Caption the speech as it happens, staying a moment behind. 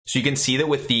So you can see that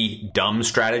with the dumb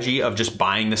strategy of just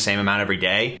buying the same amount every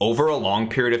day, over a long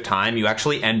period of time, you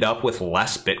actually end up with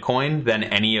less Bitcoin than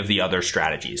any of the other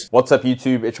strategies. What's up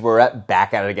YouTube, it's Brett,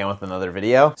 back at it again with another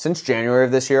video. Since January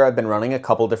of this year, I've been running a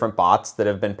couple different bots that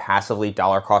have been passively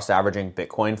dollar cost averaging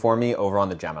Bitcoin for me over on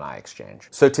the Gemini exchange.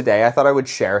 So today I thought I would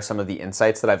share some of the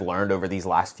insights that I've learned over these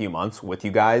last few months with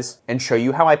you guys and show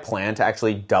you how I plan to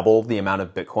actually double the amount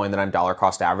of Bitcoin that I'm dollar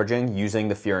cost averaging using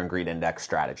the Fear and Greed Index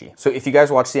strategy. So if you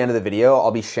guys watch the end of the video,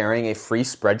 I'll be sharing a free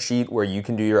spreadsheet where you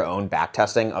can do your own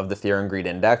backtesting of the Fear and Greed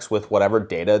Index with whatever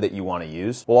data that you want to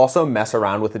use. We'll also mess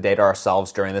around with the data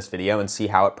ourselves during this video and see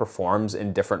how it performs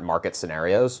in different market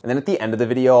scenarios. And then at the end of the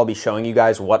video, I'll be showing you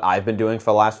guys what I've been doing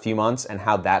for the last few months and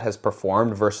how that has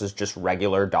performed versus just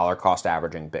regular dollar cost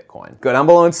averaging Bitcoin. Go down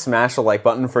below and smash the like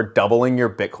button for doubling your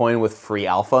Bitcoin with free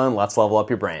alpha, and let's level up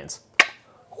your brains.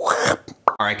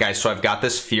 All right, guys, so I've got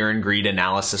this fear and greed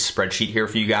analysis spreadsheet here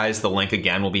for you guys. The link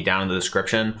again will be down in the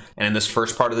description. And in this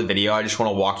first part of the video, I just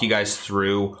want to walk you guys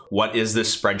through what is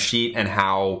this spreadsheet and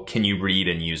how can you read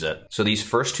and use it. So these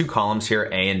first two columns here,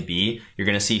 A and B, you're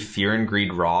going to see fear and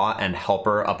greed raw and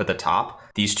helper up at the top.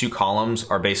 These two columns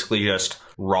are basically just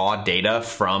raw data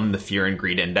from the fear and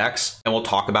greed index. And we'll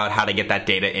talk about how to get that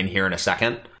data in here in a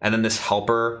second. And then this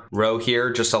helper row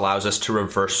here just allows us to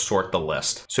reverse sort the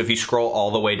list. So if you scroll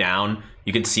all the way down,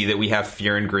 you can see that we have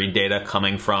fear and greed data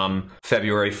coming from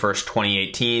February 1st,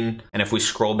 2018. And if we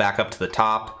scroll back up to the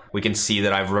top, we can see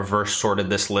that I've reverse sorted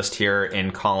this list here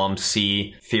in column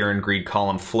C, fear and greed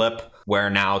column flip, where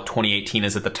now 2018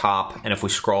 is at the top. And if we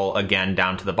scroll again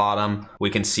down to the bottom, we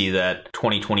can see that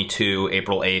 2022,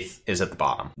 April 8th is at the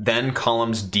bottom. Then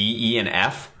columns D, E, and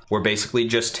F, we're basically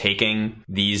just taking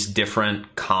these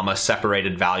different comma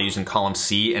separated values in column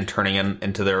C and turning them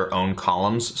into their own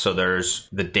columns. So there's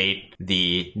the date,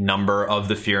 the number of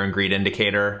the fear and greed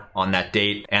indicator on that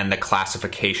date, and the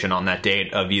classification on that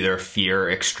date of either fear,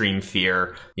 extreme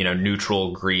fear,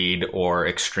 neutral greed, or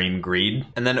extreme greed.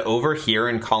 And then over here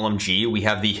in column G, we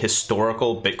have the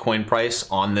historical Bitcoin price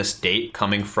on this date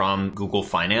coming from Google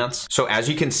Finance. So as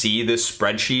you can see, this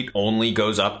spreadsheet only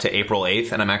goes up to April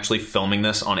 8th, and I'm actually filming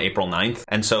this on April 9th.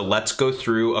 And so let's go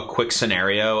through a quick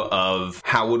scenario of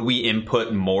how would we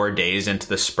input more days into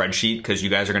the spreadsheet, because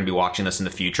you guys are going to be watching this in the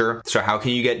future. So how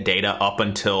can you get data up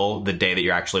until the day that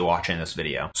you're actually watching this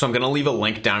video? So I'm going to leave a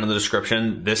link down in the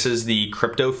description. This is the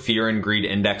Crypto Fear and Greed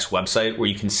Index website where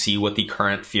you can see what the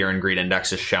current fear and greed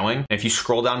index is showing. And if you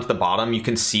scroll down to the bottom, you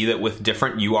can see that with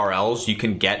different URLs, you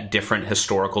can get different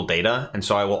historical data. And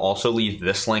so I will also leave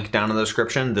this link down in the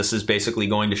description. This is basically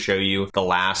going to show you the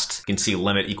last, you can see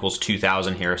limit equals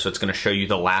 2000 here. So it's going to show you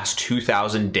the last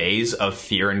 2000 days of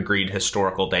fear and greed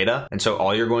historical data. And so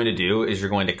all you're going to do is you're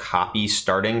going to copy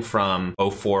starting from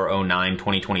 04, 09,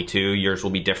 2022. Yours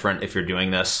will be different if you're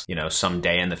doing this,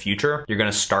 someday in the future. You're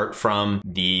going to start from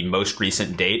the most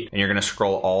recent date, and you're going to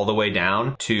scroll all the way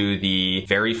down to the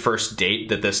very first date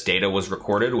that this data was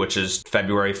recorded, which is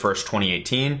February 1st,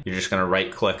 2018. You're just going to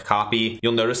right click copy.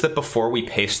 You'll notice that before we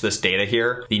paste this data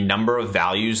here, the number of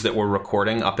values that we're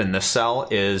recording up in this cell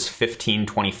is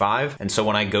 1525. And so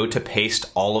when I go to paste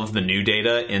all of the new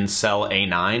data in cell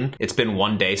A9, it's been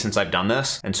 1 day since I've done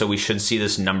this. And so we should see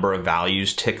this number of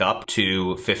values tick up to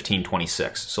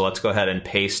 1526. So let's go ahead and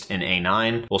paste in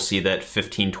A9. We'll see that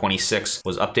 1526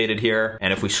 was updated here.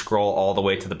 And if we scroll all the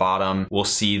way to the bottom, we'll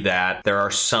see that there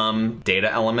are some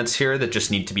data elements here that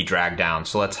just need to be dragged down.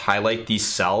 So let's highlight these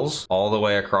cells all the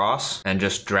way across and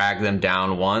just drag them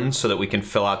down one so that we can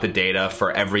fill out the data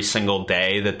for every single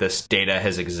day that this data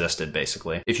has existed,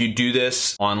 basically. If you do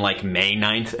this on like May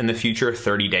 9th in the future,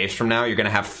 30 days from now, you're going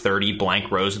to have 30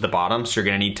 blank rows at the bottom. So you're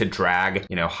going to need to drag,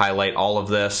 highlight all of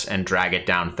this and drag it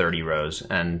down 30 rows.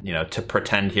 And, to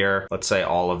pretend here, let's say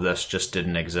all of this just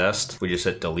didn't exist. We just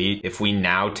hit delete. If we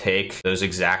now take those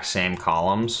exact same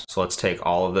columns, so let's take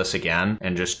all of this again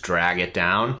and just drag it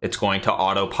down, it's going to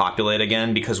auto populate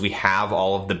again because we have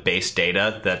all of the base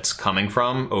data that's coming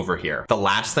from over here. The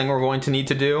last thing we're going to need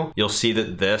to do, you'll see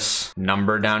that this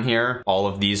number down here, all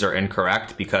of these are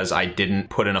incorrect because I didn't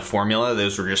put in a formula.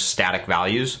 Those were just static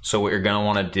values. So what you're going to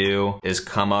want to do is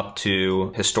come up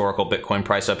to historical Bitcoin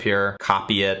price up here,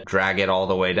 copy it, drag it all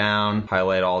the way down,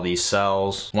 highlight all these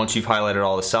cells. Once you've highlighted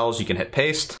all the cells, you can hit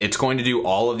paste. It's going to do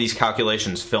all of these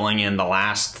calculations, filling in the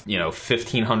last,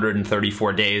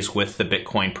 1,534 days with the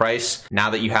Bitcoin price. Now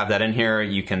that you have that in here,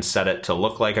 you can set it to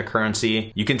look like a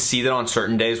currency. You can see that on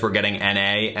certain days we're getting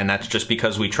NA, and that's just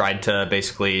because we tried to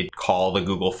basically call install the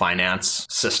Google Finance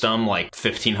system like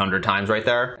 1,500 times right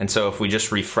there. And so if we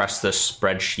just refresh this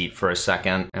spreadsheet for a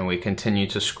second and we continue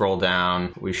to scroll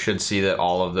down, we should see that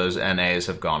all of those NAs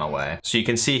have gone away. So you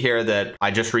can see here that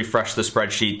I just refreshed the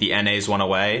spreadsheet, the NAs went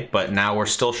away, but now we're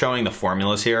still showing the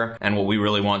formulas here. And what we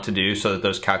really want to do so that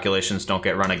those calculations don't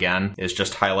get run again is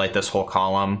just highlight this whole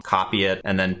column, copy it,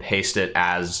 and then paste it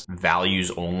as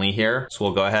values only here. So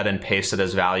we'll go ahead and paste it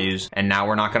as values. And now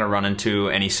we're not going to run into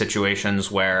any situations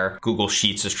where Google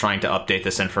Sheets is trying to update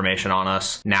this information on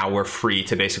us. Now we're free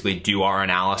to basically do our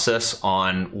analysis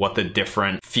on what the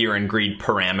different fear and greed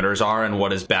parameters are and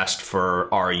what is best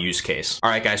for our use case. All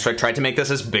right, guys, so I tried to make this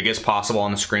as big as possible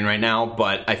on the screen right now,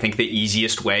 but I think the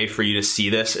easiest way for you to see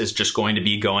this is just going to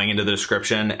be going into the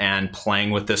description and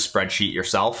playing with this spreadsheet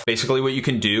yourself. Basically what you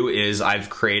can do is I've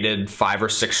created 5 or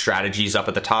 6 strategies up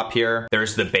at the top here.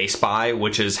 There's the base buy,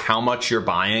 which is how much you're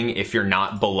buying if you're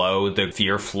not below the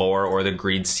fear floor or the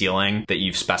greed ceiling that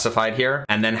you've specified here.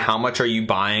 And then how much are you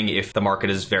buying if the market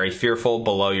is very fearful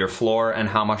below your floor, and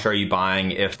how much are you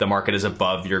buying if the market is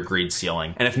above your greed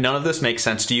ceiling. And if none of this makes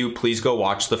sense to you, please go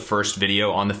watch the first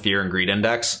video on the fear and greed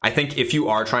index. I think if you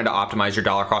are trying to optimize your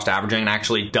dollar cost averaging and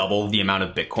actually double the amount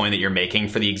of Bitcoin that you're making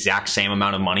for the exact same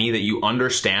amount of money, that you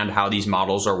understand how these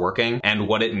models are working and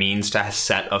what it means to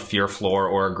set a fear floor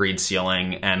or a greed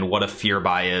ceiling and what a fear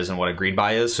buy is and what a greed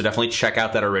buy is. So definitely check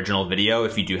out that original video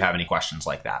if you do have any questions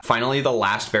like that. Finally, the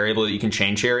last variable that you can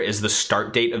change here is the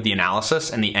start date of the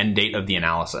analysis and the end date of the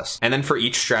analysis. And then for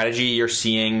each strategy, you're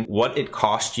seeing what it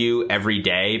cost you every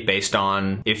day based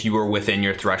on if you were within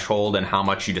your threshold and how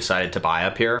much you decided to buy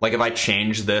up here. Like if I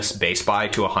change this base buy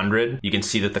to 100, you can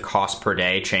see that the cost per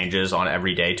day changes on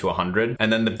every day to 100.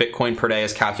 And then the Bitcoin per day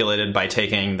is calculated by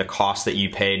taking the cost that you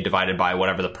paid divided by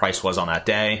whatever the price was on that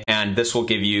day. And this will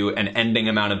give you an ending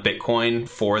amount of Bitcoin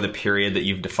for the period that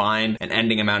you've defined, an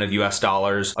ending amount of US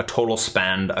dollars, a total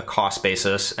spend, a cost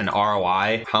basis, an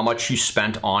ROI, how much you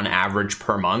spent on average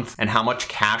per month, and how much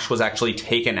cash was actually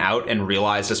taken out and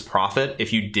realized as profit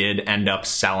if you did end up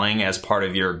selling as part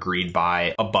of your greed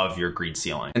buy above your greed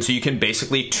ceiling. And so you can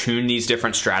basically tune these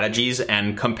different strategies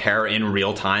and compare in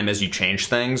real time as you change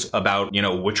things about,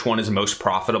 which one is most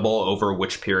profitable over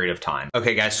which period of time.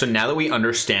 Okay, guys, so now that we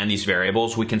understand these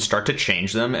variables, we can start to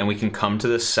change them, and we can come to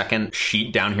this second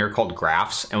sheet down here called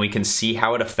graphs, and we can see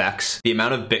how it affects the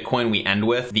amount of Bitcoin we end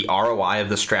with, the ROI of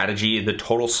the strategy, the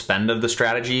total spend of the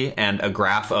strategy, and a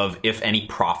graph of if any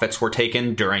profits were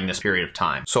taken during this period of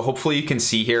time. So hopefully you can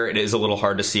see here, it is a little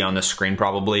hard to see on this screen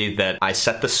probably, that I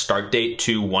set the start date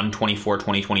to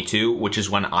 1/24/2022, which is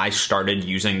when I started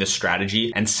using this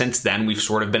strategy. And since then, we've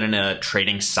sort of been in a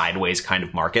trading sideways kind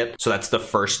of market. So that's the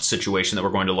first situation that we're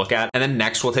going to look at. And then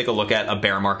next, we'll take a look at a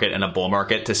bear market and a bull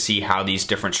market to see how these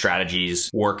different strategies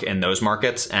work in those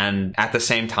markets. And at the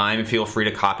same time, feel free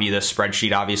to copy this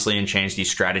spreadsheet, obviously, and change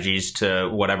these strategies to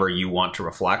whatever you want to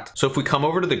reflect. So if we come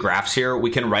over to the graphs here, we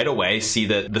can right away see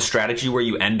that the strategy where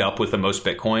you end up with the most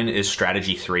Bitcoin is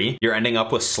strategy 3. You're ending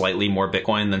up with slightly more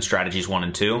Bitcoin than strategies 1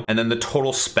 and 2. And then the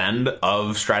total spend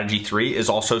of strategy 3 is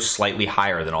also slightly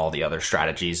higher than all the other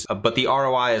strategies. But the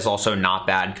ROI is also not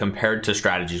bad compared to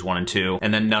strategies 1 and 2.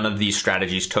 And then none of these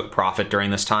strategies took profit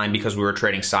during this time because we were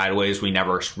trading sideways. We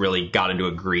never really got into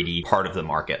a greedy part of the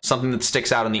market. Something that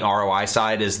sticks out on the ROI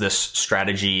side is this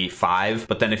strategy 5.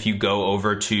 But then if you go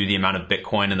over to the amount of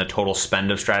Bitcoin and the total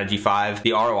spend of strategy 5,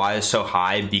 the ROI is so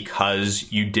high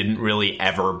because you didn't really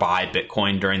ever buy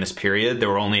Bitcoin during this period. There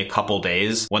were only a couple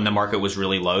days when the market was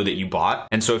really low that you bought.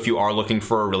 And so if you are looking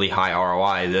for a really high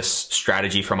ROI, this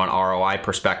strategy from an ROI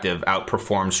perspective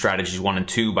outperforms strategies 1 and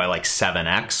 2 by like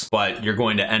 7x, but you're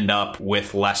going to end up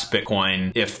with less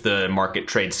Bitcoin if the market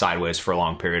trades sideways for a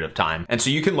long period of time. And so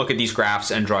you can look at these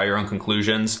graphs and draw your own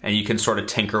conclusions, and you can sort of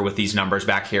tinker with these numbers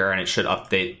back here, and it should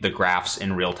update the graphs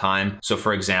in real time. So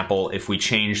for example, if we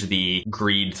change the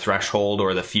greed threshold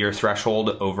or the fear threshold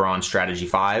over on strategy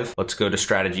 5, let's go to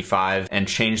strategy 5 and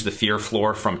change the fear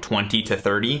floor from 20 to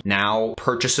 30. Now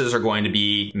purchases are going to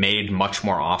be made much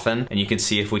more often. And you can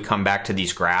see if we come back to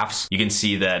these graphs, you can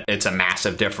see that it's a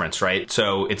massive difference, right?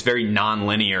 So it's very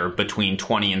non-linear between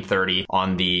 20 and 30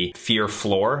 on the fear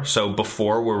floor. So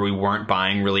before, where we weren't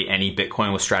buying really any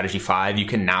Bitcoin with strategy 5, you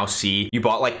can now see you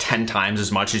bought like 10 times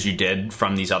as much as you did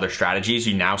from these other strategies.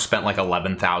 You now spent like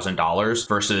 $11,000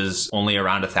 versus only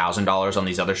around $1,000 on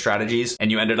these other strategies.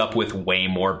 And you ended up with way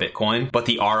more Bitcoin, but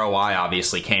the ROI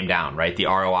obviously came down, right? The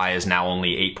ROI is now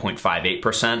only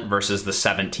 8.58% versus the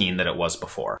 17 that it was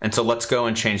before. And so let's go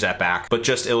and change that back, but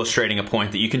just illustrating a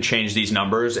point that you can change these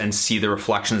numbers and see the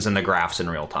reflections in the graphs in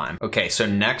real time. Okay, so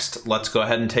next, let's go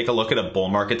ahead and take a look at a bull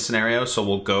market scenario. So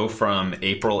we'll go from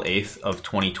April 8th of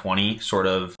 2020, sort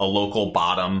of a low local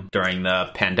bottom during the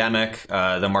pandemic.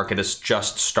 The market is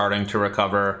just starting to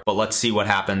recover, but let's see what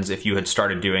happens if you had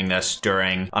started doing this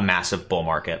during a massive bull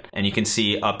market. And you can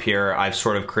see up here, I've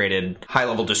sort of created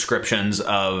high-level descriptions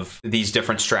of these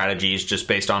different strategies just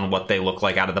based on what they look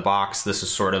like out of the box. This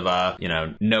is sort of a,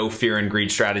 no fear and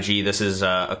greed strategy. This is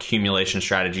a accumulation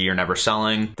strategy. You're never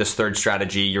selling. This third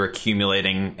strategy, you're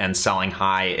accumulating and selling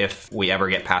high if we ever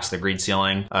get past the greed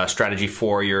ceiling. Strategy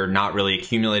 4, you're not really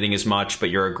accumulating as much, but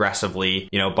you're aggressively,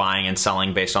 buying and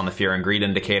selling based on the fear and greed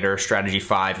indicator. Strategy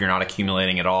 5, you're not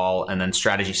accumulating at all. And then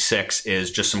strategy 6 is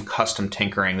just some custom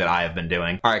tinkering that I have been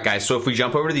doing. All right, guys. So if we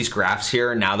jump over to these graphs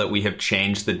here, now that we have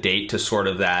changed the date to sort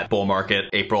of that bull market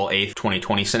April 8th,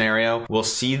 2020 scenario, we'll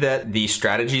see that the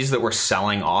strategies that were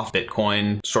selling off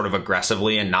Bitcoin sort of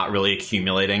aggressively and not really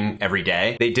accumulating every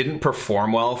day, they didn't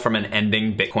perform well from an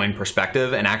ending Bitcoin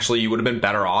perspective. And actually, you would have been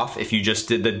better off if you just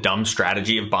did the dumb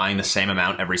strategy of buying the same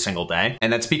amount every single day.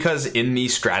 And that's because in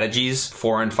these strategies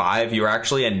 4 and 5, you're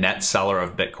actually a net seller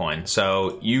of Bitcoin.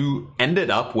 So you ended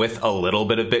up with a little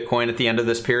bit of Bitcoin at the end of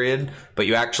this period, but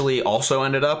you actually also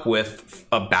ended up with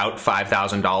about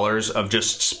 $5,000 of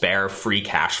just spare free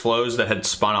cash flows that had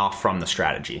spun off from the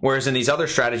strategy. Whereas in these other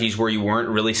strategies where you weren't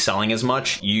really selling as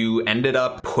much, you ended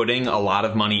up putting a lot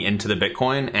of money into the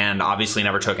Bitcoin and obviously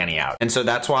never took any out. And so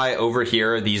that's why over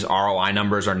here, these ROI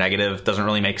numbers are negative. Doesn't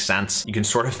really make sense. You can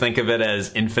sort of think of it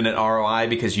as infinite ROI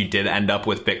because you did end up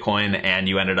with Bitcoin and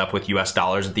you ended up with US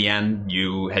dollars at the end.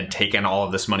 You had taken all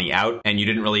of this money out and you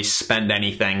didn't really spend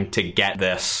anything to get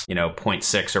this,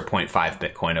 0.6 or 0.5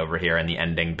 Bitcoin over here in the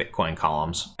ending Bitcoin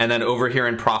columns. And then over here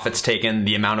in profits taken,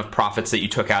 the amount of profits that you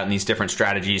took out in these different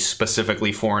strategies,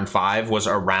 specifically 4 and 5, was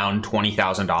around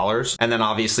 $20,000. And then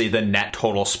obviously the net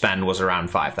total spend was around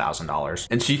 $5,000.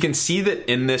 And so you can see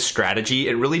that in this strategy,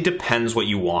 it really depends what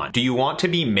you want. Do you want to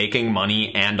be making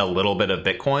money and a little bit of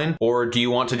Bitcoin, or do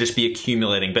you want to just be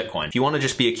accumulating Bitcoin? If you want to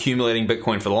just be accumulating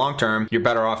Bitcoin for the long term, you're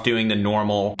better off doing the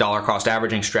normal dollar cost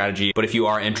averaging strategy. But if you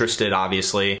are interested,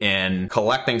 obviously, in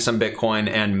collecting some Bitcoin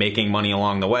and making money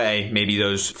along the way, maybe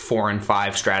those 4 and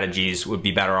 5 strategies would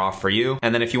be better off for you.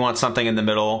 And then if you want something in the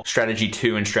middle, strategy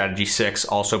 2 and strategy 6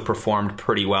 also performed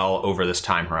pretty well over this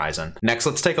time horizon. Next,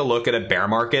 let's take a look at a bear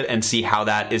market and see how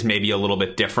that is maybe a little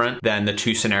bit different than the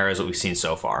two scenarios that we've seen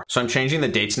so far. So I'm changing the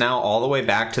dates now all the way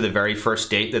back to the very first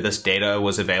date that this data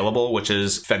was available, which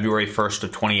is February 1st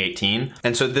of 2018.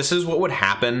 And so this is what would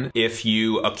happen if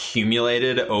you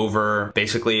accumulated over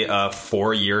basically a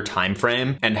 4-year time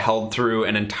frame and held through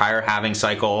an entire halving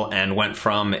cycle and went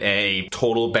from a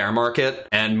total bear market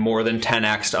and more than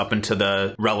 10x up into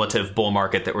the relative bull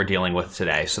market that we're dealing with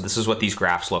today. So this is what these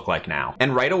graphs look like now.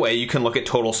 And right away, you can look at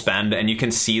total spend and you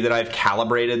can see that I've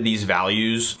calibrated these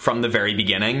values from the very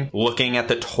beginning, looking at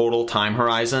the total time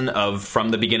horizon of from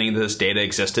the beginning that this data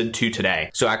existed to today.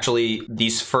 So actually,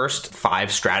 these first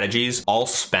 5 strategies all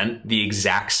spent the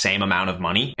exact same amount of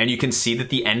money. And you can see that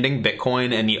the ending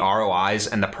Bitcoin and the ROIs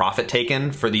and the profit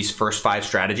taken for these first 5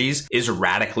 strategies is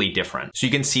radically different. So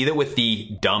you can see that with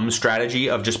the dumb strategy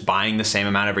of just buying the same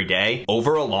amount every day,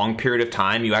 over a long period of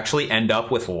time, you actually end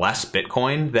up with less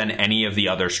Bitcoin than any of the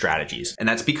other strategies. And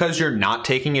that's because you're not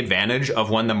taking advantage of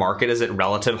when the market is at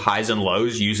relative highs and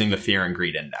lows using the fear and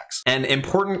greed index. And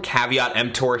important caveat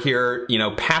emptor here,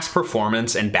 past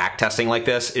performance and backtesting like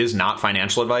this is not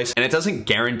financial advice, and it doesn't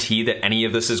guarantee that any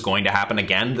of this is going to happen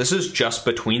again. This is just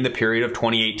between the period of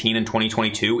 2018 and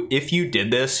 2022. If you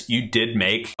did this, you did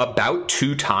make about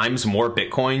 2 times more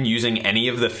Bitcoin using any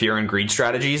of the fear and greed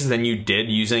strategies than you did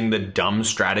using the dumb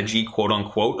strategy, quote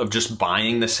unquote, of just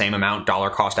buying the same amount dollar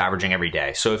cost averaging every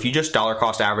day. So if you just dollar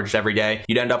cost averaged every day,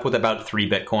 you'd end up with about 3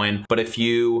 Bitcoin. But if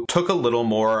you took a little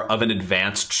more of an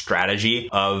advanced strategy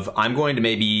of, I'm going to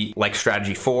maybe like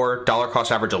strategy 4, dollar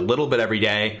cost average a little bit every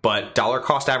day, but dollar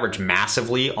cost average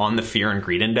massively on the fear and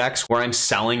greed index, where I'm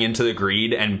selling into the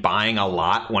greed and buying a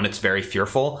lot when it's very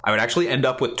fearful, I would actually end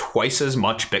up with twice as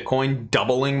much Bitcoin,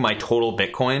 doubling my total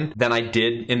Bitcoin than I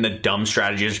did in the dumb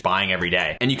strategy of just buying every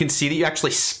day. And you can see that you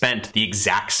actually spent the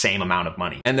exact same amount of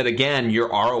money. And that again, your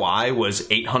ROI was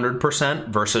 800%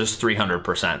 versus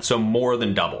 300%. So more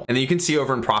than double. And then you can see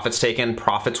over in profits taken,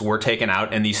 profits were taken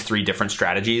out in these 3 different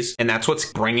strategies. And that's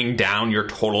what's bringing down your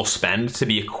total spend to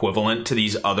be equivalent to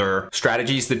these other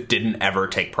strategies that didn't ever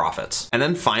take profits. And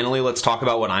then finally, let's talk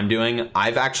about what I'm doing.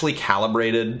 I've actually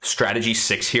calibrated strategy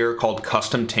 6 here called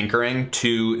custom tinkering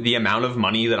to the amount of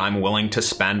money that I'm willing to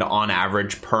spend on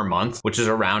average per month, which is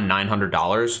around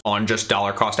 $900 on just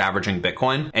dollar cost averaging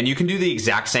Bitcoin. And you can do the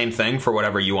exact same thing for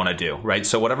whatever you want to do, right?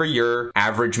 So whatever your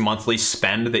average monthly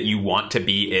spend that you want to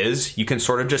be is, you can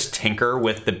sort of just tinker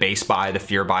with the base buy, the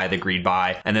fear buy, the greed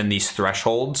buy, and then these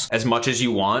thresholds as much as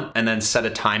you want, and then set a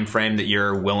time frame that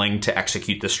you're willing to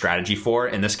execute the strategy for.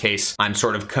 In this case, I'm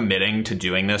sort of committing to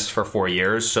doing this for 4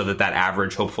 years so that that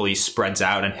average hopefully spreads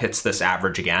out and hits this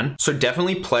average again. So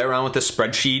definitely play around with the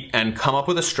spreadsheet and come up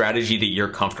with a strategy that you're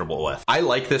comfortable with. I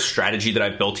like this strategy that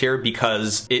I've built here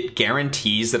because it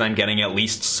guarantees that I'm getting at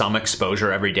least some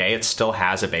exposure every day. It still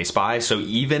has a base buy. So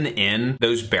even in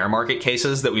those bear market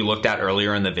cases that we looked at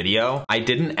earlier in the video, I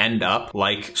didn't end up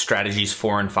like strategies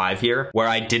 4 and 5 here, where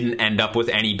I didn't end up with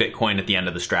any Bitcoin at the end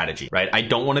of the strategy, right? I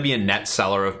don't want to be a net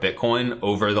seller of Bitcoin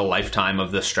over the lifetime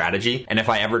of the strategy. And if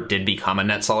I ever did become a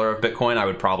net seller of Bitcoin, I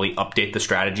would probably update the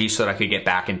strategy so that I could get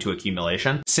back into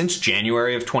accumulation. Since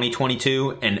January of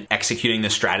 2022 and executing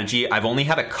this strategy, I've only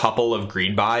had a couple of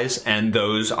greed buys, and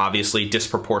those obviously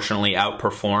disproportionately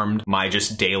outperformed my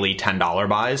just daily $10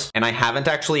 buys. And I haven't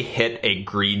actually hit a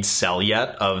greed sell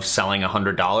yet of selling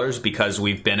 $100 because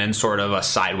we've been in sort of a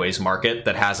sideways market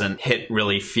that hasn't hit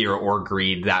really fear or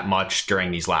greed that much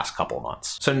during these last couple of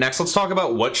months. So next, let's talk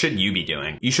about what should you be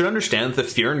doing. You should understand that the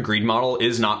fear and greed model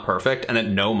is not perfect and that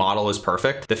no model is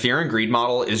perfect. The fear and greed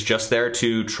model is just there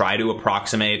to try to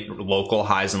approximate local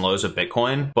highs and lows of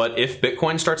Bitcoin. But if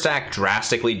Bitcoin starts to act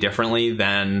drastically differently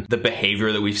than the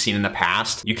behavior that we've seen in the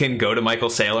past, you can go to Michael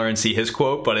Saylor and see his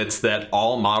quote, but it's that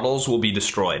all models will be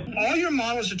destroyed. All your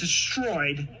models are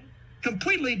destroyed,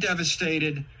 completely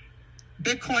devastated.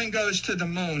 Bitcoin goes to the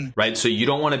moon. Right? So you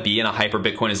don't want to be in a hyper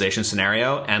Bitcoinization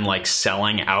scenario and like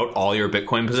selling out all your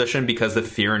Bitcoin position because the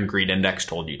fear and greed index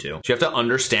told you to. So you have to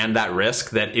understand that risk,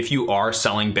 that if you are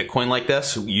selling Bitcoin like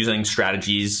this, using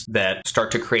strategies that start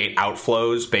to create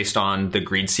outflows based on the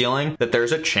greed ceiling, that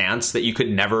there's a chance that you could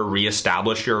never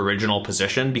reestablish your original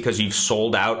position because you've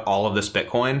sold out all of this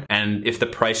Bitcoin. And if the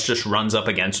price just runs up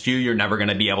against you, you're never going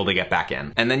to be able to get back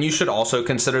in. And then you should also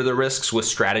consider the risks with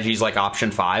strategies like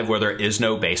option 5, where there is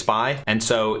no base buy. And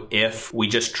so if we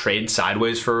just trade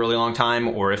sideways for a really long time,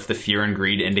 or if the fear and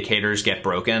greed indicators get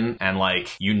broken and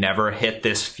like you never hit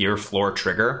this fear floor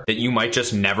trigger, that you might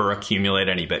just never accumulate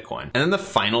any Bitcoin. And then the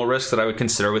final risk that I would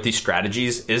consider with these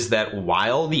strategies is that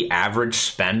while the average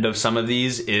spend of some of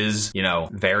these is, you know,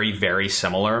 very, very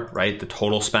similar, right? The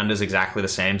total spend is exactly the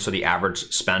same. So the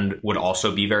average spend would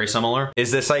also be very similar,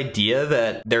 is this idea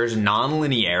that there's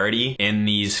non-linearity in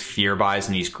these fear buys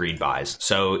and these greed buys.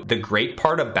 So the great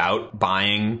part about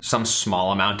buying some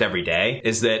small amount every day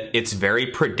is that it's very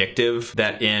predictive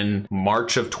that in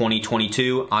March of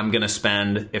 2022, I'm going to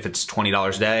spend, if it's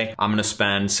 $20 a day, I'm going to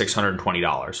spend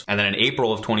 $620. And then in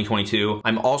April of 2022,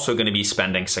 I'm also going to be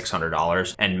spending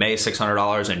 $600, and May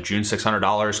 $600, and June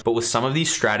 $600. But with some of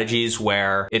these strategies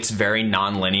where it's very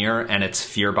non-linear and it's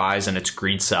fear buys and it's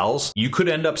greed sells, you could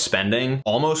end up spending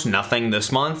almost nothing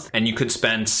this month and you could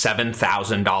spend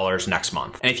 $7,000 next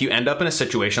month. And if you end up in a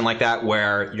situation like that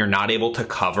where you're not able to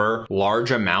cover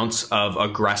large amounts of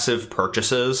aggressive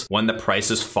purchases when the price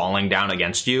is falling down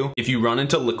against you, if you run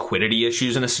into liquidity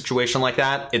issues in a situation like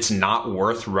that, it's not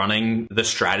worth running the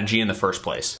strategy in the first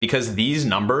place, because these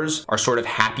numbers are sort of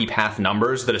happy path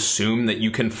numbers that assume that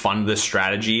you can fund this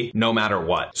strategy no matter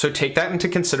what. So take that into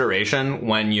consideration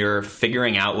when you're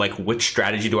figuring out like which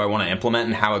strategy do I want to implement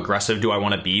and how aggressive do I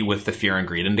want to be with the fear and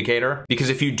greed indicator, because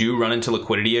if you do run into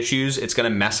liquidity issues, it's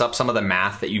going to mess up some of the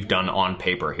math that you've done on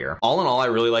paper here. All in all, I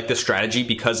really like this strategy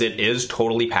because it is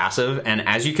totally passive. And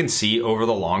as you can see over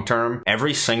the long term,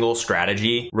 every single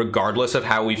strategy, regardless of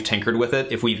how we've tinkered with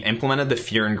it, if we've implemented the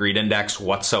fear and greed index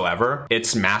whatsoever,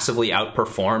 it's massively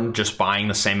outperformed just buying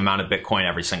the same amount of Bitcoin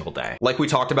every single day. Like we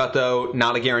talked about though,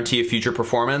 not a guarantee of future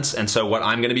performance. And so what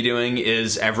I'm going to be doing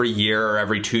is every year or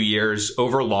every 2 years,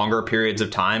 over longer periods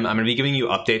of time, I'm going to be giving you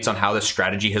updates on how this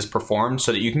strategy has performed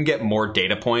so that you can get more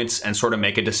data points and sort of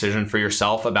make a decision for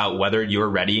yourself about whether you're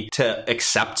ready to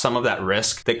accept some of that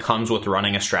risk that comes with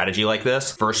running a strategy like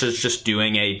this versus just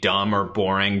doing a dumb or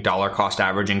boring dollar cost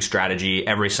averaging strategy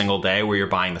every single day where you're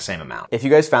buying the same amount. If you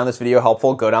guys found this video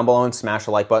helpful, go down below and smash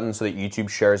the like button so that YouTube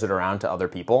shares it around to other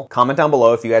people. Comment down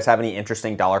below if you guys have any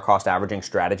interesting dollar cost averaging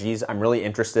strategies. I'm really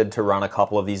interested to run a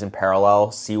couple of these in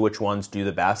parallel, see which ones do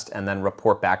the best, and then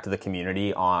report back to the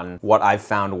community on what I've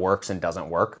found works and doesn't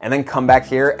work. And then come back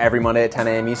here every Monday at 10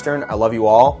 a.m. Eastern. I love you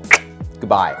all.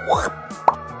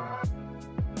 Goodbye.